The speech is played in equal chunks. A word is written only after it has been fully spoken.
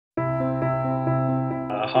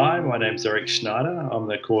Hi, my name's Eric Schneider. I'm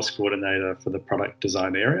the course coordinator for the product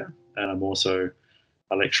design area, and I'm also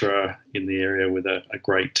a lecturer in the area with a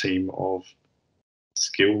great team of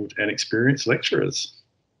skilled and experienced lecturers.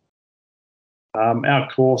 Our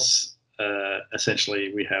course,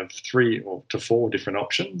 essentially, we have 3 to 4 different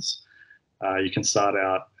options. You can start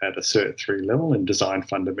out at a Cert 3 level in Design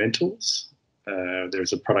Fundamentals.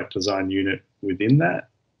 There's a product design unit within that,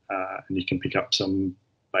 and you can pick up some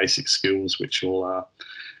basic skills which will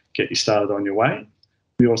get you started on your way.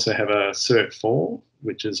 We also have a Cert 4,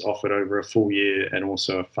 which is offered over a full year, and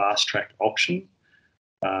also a fast track option.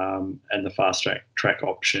 And the fast track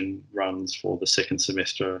option runs for the second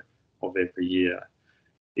semester of every year.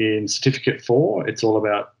 In Certificate 4, it's all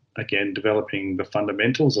about, again, developing the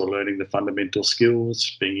fundamentals or learning the fundamental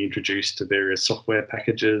skills, being introduced to various software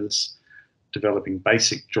packages, developing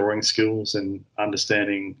basic drawing skills and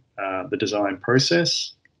understanding the design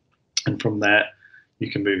process. And from that, you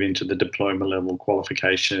can move into the diploma level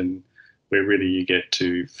qualification, where really you get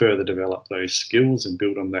to further develop those skills and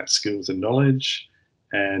build on that skills and knowledge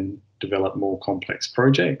and develop more complex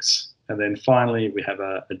projects. And then finally, we have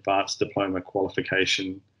an advanced diploma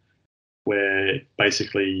qualification, where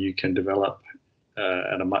basically you can develop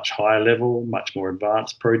at a much higher level, much more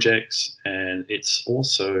advanced projects. And it's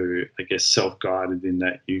also, I guess, self-guided in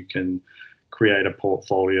that you can create a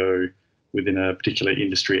portfolio within a particular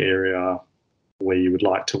industry area where you would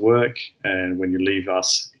like to work. And when you leave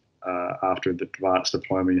us after the advanced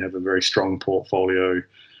diploma, you have a very strong portfolio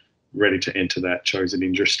ready to enter that chosen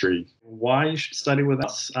industry. Why you should study with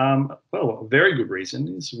us? Well, a very good reason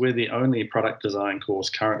is we're the only product design course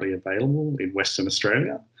currently available in Western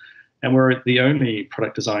Australia. And we're the only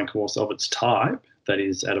product design course of its type that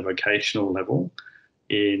is at a vocational level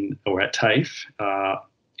at TAFE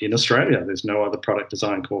in Australia. There's no other product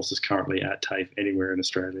design courses currently at TAFE anywhere in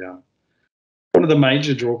Australia. One of the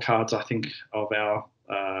major draw cards, I think, of our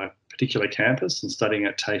particular campus and studying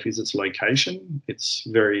at TAFE is its location. It's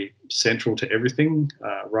very central to everything,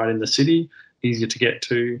 right in the city, easier to get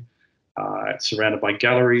to. It's surrounded by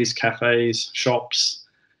galleries, cafes, shops,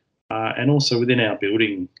 and also within our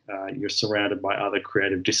building, you're surrounded by other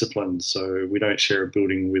creative disciplines. So we don't share a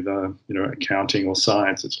building with accounting or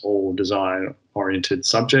science. It's all design-oriented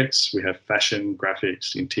subjects. We have fashion,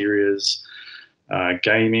 graphics, interiors,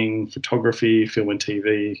 gaming, photography, film and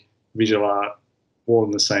TV, visual art, all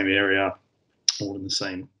in the same area, all in the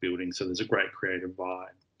same building. So there's a great creative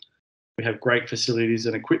vibe. We have great facilities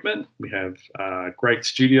and equipment. We have great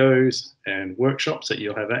studios and workshops that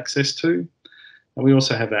you'll have access to. And we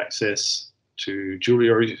also have access to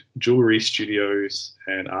jewellery studios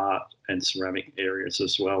and art and ceramic areas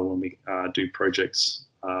as well when we do projects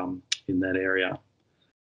in that area.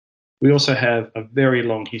 We also have a very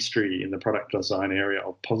long history in the product design area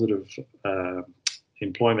of positive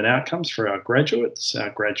employment outcomes for our graduates. Our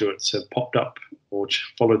graduates have popped up or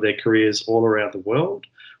followed their careers all around the world,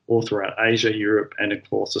 all throughout Asia, Europe, and of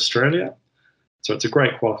course Australia. So it's a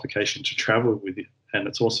great qualification to travel with, and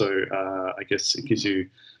it's also, I guess, it gives you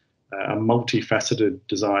a multifaceted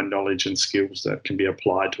design knowledge and skills that can be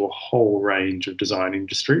applied to a whole range of design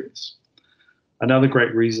industries. Another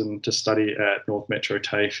great reason to study at North Metro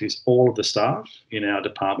TAFE is all of the staff in our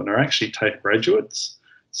department are actually TAFE graduates,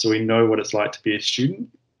 so we know what it's like to be a student,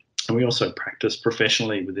 and we also practice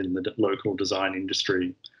professionally within the local design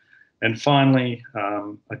industry. And finally,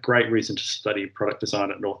 a great reason to study product design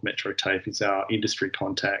at North Metro TAFE is our industry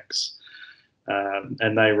contacts.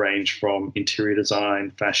 And they range from interior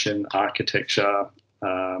design, fashion, architecture,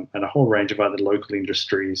 and a whole range of other local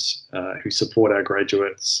industries who support our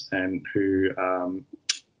graduates and who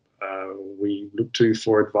we look to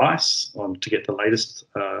for advice to get the latest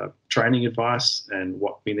training advice and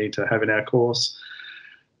what we need to have in our course.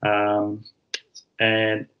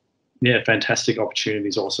 And yeah, fantastic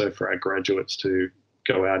opportunities also for our graduates to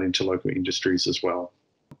go out into local industries as well.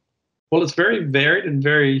 Well, it's very varied and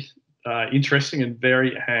very interesting and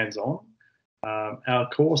very hands-on. Our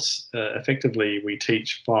course, effectively, we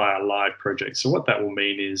teach via live projects. So what that will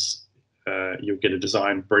mean is you'll get a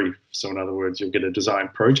design brief. So in other words, you'll get a design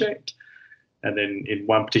project. And then in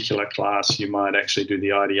one particular class, you might actually do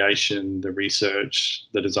the ideation, the research,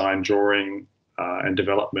 the design drawing and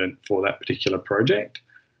development for that particular project.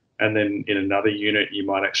 And then in another unit, you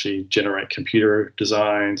might actually generate computer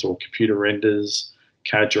designs or computer renders,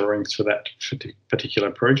 CAD drawings for that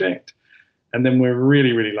particular project. And then we're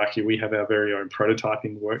really, really lucky. We have our very own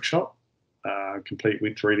prototyping workshop, complete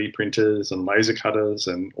with 3D printers and laser cutters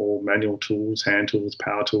and all manual tools, hand tools,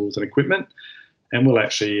 power tools and equipment. And we'll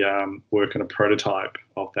actually work on a prototype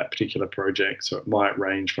of that particular project. So it might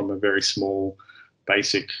range from a very small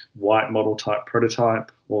basic white model type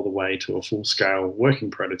prototype all the way to a full-scale working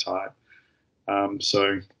prototype.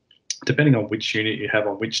 So depending on which unit you have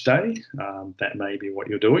on which day, that may be what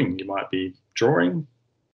you're doing. You might be drawing,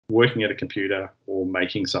 working at a computer, or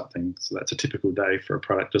making something. So that's a typical day for a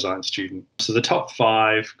product design student. So the top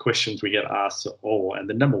 5 questions we get asked are all, and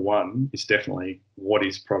the number one is definitely, what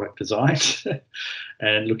is product design?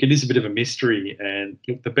 And look, it is a bit of a mystery. And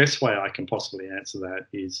look, the best way I can possibly answer that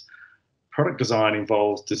is product design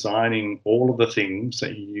involves designing all of the things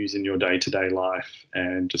that you use in your day-to-day life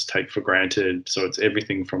and just take for granted. So it's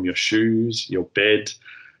everything from your shoes, your bed,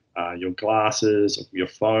 your glasses, your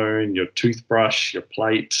phone, your toothbrush, your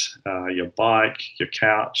plate, your bike, your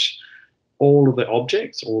couch, all of the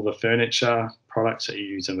objects, all the furniture, products that you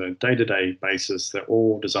use on a day-to-day basis, they're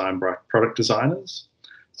all designed by product designers.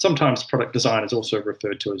 Sometimes product design is also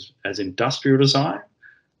referred to as industrial design,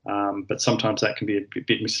 but sometimes that can be a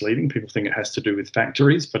bit misleading. People think it has to do with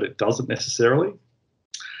factories, but it doesn't necessarily.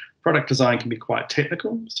 Product design can be quite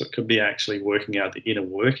technical, so it could be actually working out the inner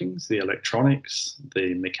workings, the electronics,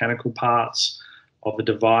 the mechanical parts of the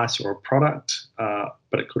device or a product,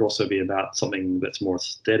 but it could also be about something that's more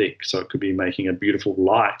aesthetic. So it could be making a beautiful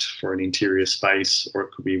light for an interior space, or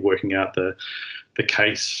it could be working out the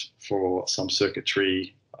case for some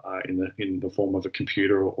circuitry in the form of a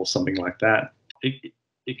computer or something like that.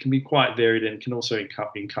 It can be quite varied and can also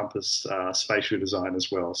encompass spatial design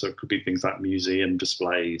as well. So it could be things like museum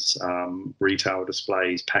displays, retail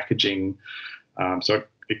displays, packaging. So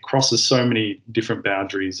it crosses so many different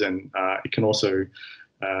boundaries, and it can also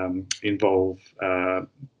involve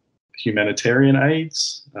humanitarian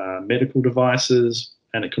aids, medical devices,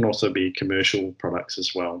 and it can also be commercial products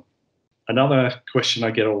as well. Another question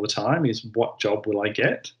I get all the time is, what job will I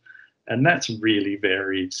get? And that's really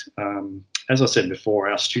varied. As I said before,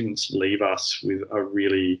 our students leave us with a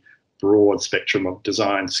really broad spectrum of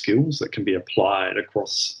design skills that can be applied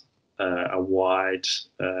across a wide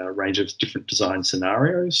range of different design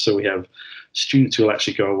scenarios. So we have students who will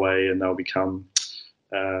actually go away and they'll become,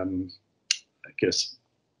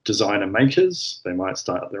 designer makers. They might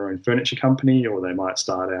start their own furniture company, or they might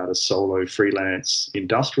start out as solo freelance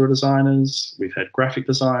industrial designers. We've had graphic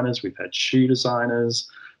designers, we've had shoe designers,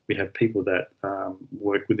 we have people that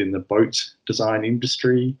work within the boat design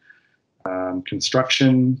industry,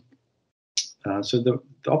 construction. So the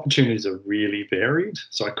opportunities are really varied.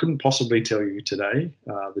 So I couldn't possibly tell you today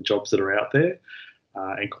the jobs that are out there.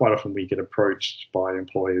 And quite often we get approached by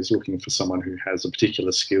employers looking for someone who has a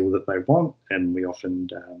particular skill that they want. And we often,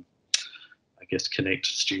 connect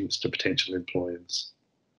students to potential employers.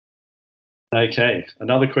 Okay,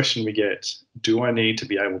 another question we get, do I need to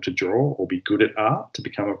be able to draw or be good at art to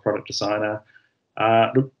become a product designer?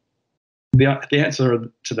 Look, the answer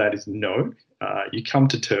to that is no. You come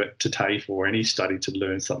to TAFE or any study to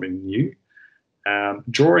learn something new.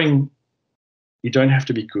 Drawing, you don't have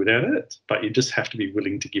to be good at it, but you just have to be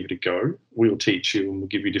willing to give it a go. We'll teach you and we'll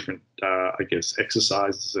give you different,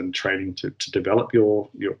 exercises and training to develop your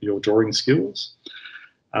drawing skills.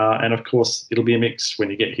 And of course, it'll be a mix when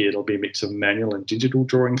you get here. It'll be a mix of manual and digital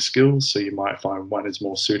drawing skills. So you might find one is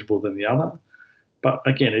more suitable than the other. But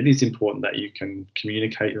again, it is important that you can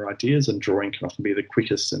communicate your ideas, and drawing can often be the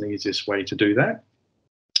quickest and easiest way to do that.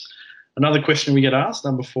 Another question we get asked,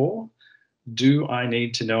 number 4, do I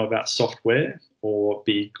need to know about software or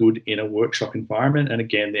be good in a workshop environment? And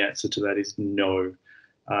again, the answer to that is no.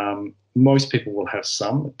 Most people will have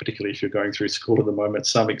some, particularly if you're going through school at the moment,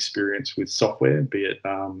 some experience with software, be it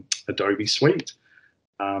Adobe Suite.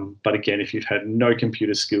 But again, if you've had no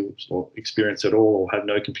computer skills or experience at all, or have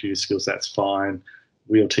no computer skills, that's fine.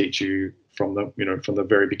 We'll teach you from the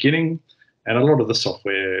very beginning. And a lot of the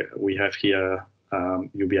software we have here,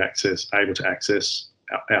 you'll be able to access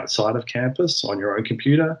outside of campus on your own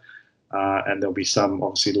computer. And there'll be some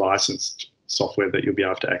obviously licensed software that you'll be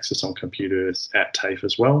able to access on computers at TAFE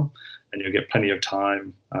as well. And you'll get plenty of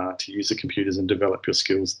time to use the computers and develop your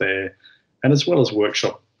skills there. And as well as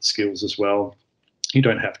workshop skills as well. You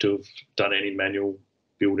don't have to have done any manual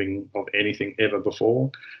building of anything ever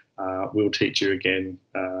before. We'll teach you again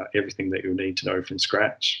everything that you'll need to know from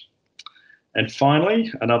scratch. And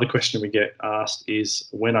finally, another question we get asked is,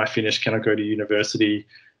 when I finish, can I go to university?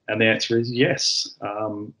 And the answer is yes.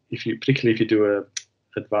 Particularly if you do a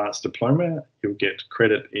advanced diploma, you'll get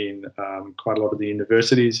credit in quite a lot of the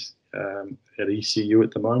universities at ECU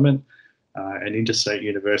at the moment. And interstate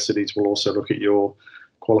universities will also look at your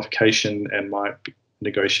qualification and might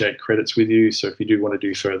negotiate credits with you. So if you do want to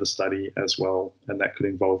do further study as well, and that could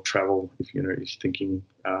involve travel if you're thinking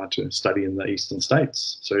to study in the eastern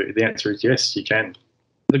states. So the answer is yes, you can.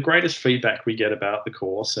 The greatest feedback we get about the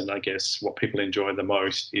course, and I guess what people enjoy the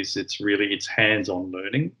most, is it's hands-on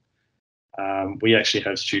learning. We actually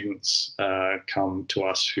have students come to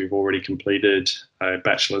us who've already completed a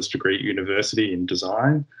bachelor's degree at university in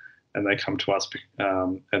design, and they come to us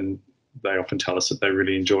and they often tell us that they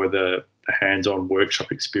really enjoy the hands-on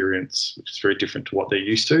workshop experience, which is very different to what they're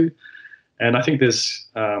used to. And I think there's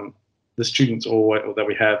the students that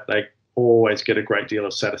we have, they always get a great deal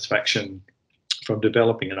of satisfaction from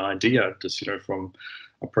developing an idea, just from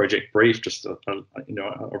a project brief, just a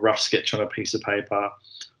rough sketch on a piece of paper,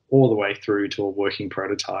 all the way through to a working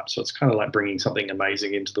prototype. So it's kind of like bringing something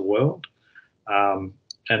amazing into the world. And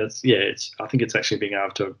I think it's actually being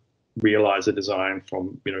able to realize a design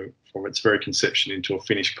from its very conception into a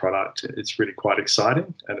finished product. It's really quite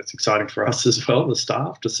exciting, and it's exciting for us as well, the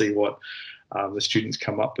staff, to see what the students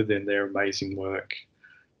come up with in their amazing work.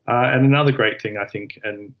 And another great thing, I think,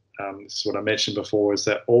 and this is what I mentioned before, is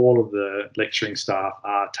that all of the lecturing staff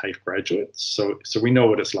are TAFE graduates. So we know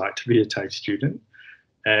what it's like to be a TAFE student.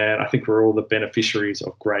 And I think we're all the beneficiaries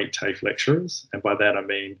of great TAFE lecturers. And by that, I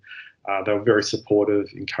mean they were very supportive,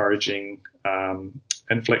 encouraging,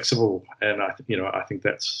 and flexible. And I think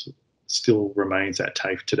that's still remains at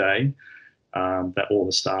TAFE today. That all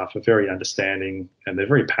the staff are very understanding, and they're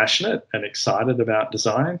very passionate and excited about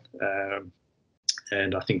design.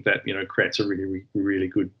 And I think that creates a really, really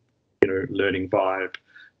good learning vibe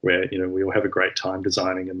where we all have a great time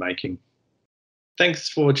designing and making. Thanks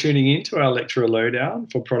for tuning in to our lecturer lowdown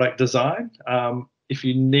for product design. If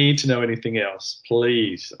you need to know anything else,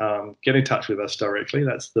 please get in touch with us directly.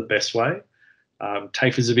 That's the best way.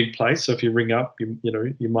 TAFE is a big place, so if you ring up,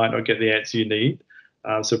 you might not get the answer you need.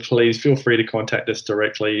 So please feel free to contact us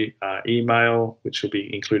directly. Email, which will be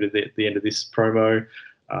included at the end of this promo.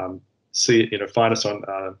 Find us on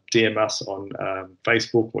DM us on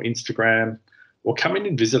Facebook or Instagram, or come in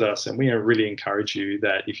and visit us. And we really encourage you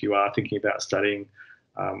that if you are thinking about studying,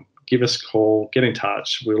 give us a call, get in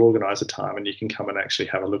touch. We'll organise a time, and you can come and actually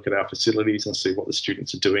have a look at our facilities and see what the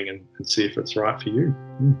students are doing and see if it's right for you.